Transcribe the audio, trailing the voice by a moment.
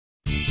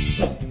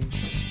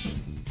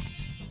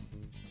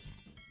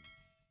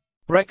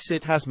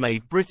Brexit has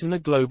made Britain a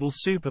global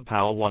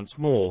superpower once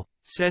more,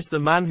 says the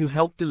man who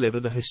helped deliver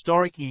the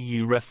historic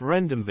EU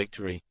referendum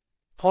victory.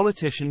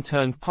 Politician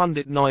turned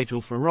pundit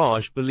Nigel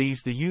Farage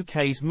believes the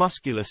UK's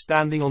muscular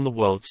standing on the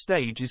world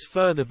stage is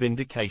further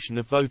vindication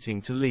of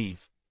voting to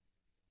leave.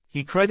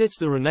 He credits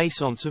the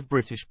renaissance of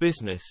British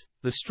business,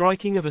 the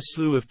striking of a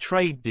slew of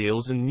trade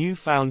deals and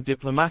newfound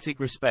diplomatic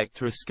respect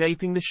to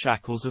escaping the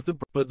shackles of the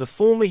but the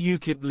former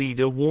UKIP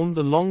leader warned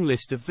the long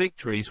list of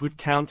victories would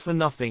count for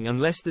nothing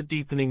unless the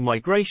deepening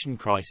migration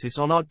crisis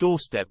on our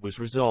doorstep was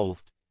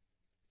resolved.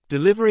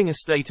 Delivering a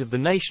State of the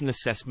Nation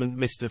assessment,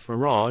 Mr.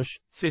 Farage,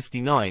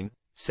 59,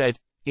 said,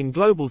 "In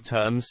global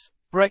terms,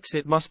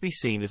 Brexit must be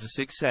seen as a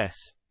success.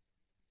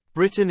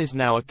 Britain is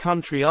now a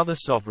country other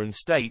sovereign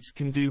states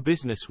can do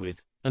business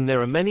with. And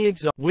there are many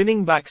examples.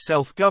 Winning back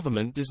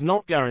self-government does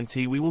not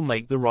guarantee we will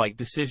make the right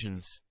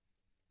decisions.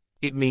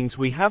 It means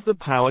we have the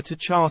power to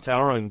chart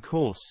our own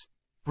course.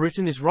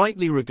 Britain is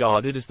rightly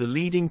regarded as the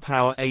leading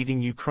power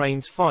aiding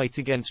Ukraine's fight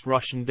against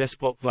Russian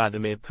despot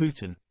Vladimir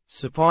Putin,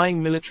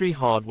 supplying military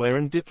hardware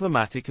and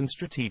diplomatic and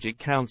strategic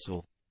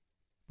counsel.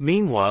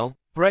 Meanwhile,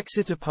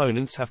 Brexit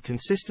opponents have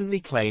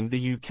consistently claimed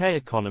the UK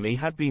economy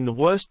had been the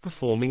worst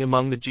performing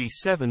among the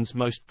G7's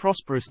most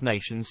prosperous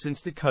nations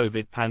since the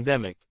COVID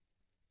pandemic.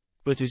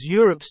 But as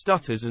Europe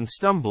stutters and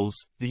stumbles,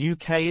 the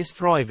UK is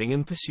thriving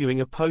and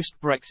pursuing a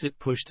post-Brexit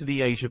push to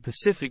the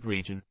Asia-Pacific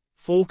region,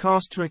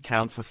 forecast to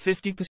account for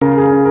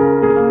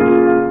 50%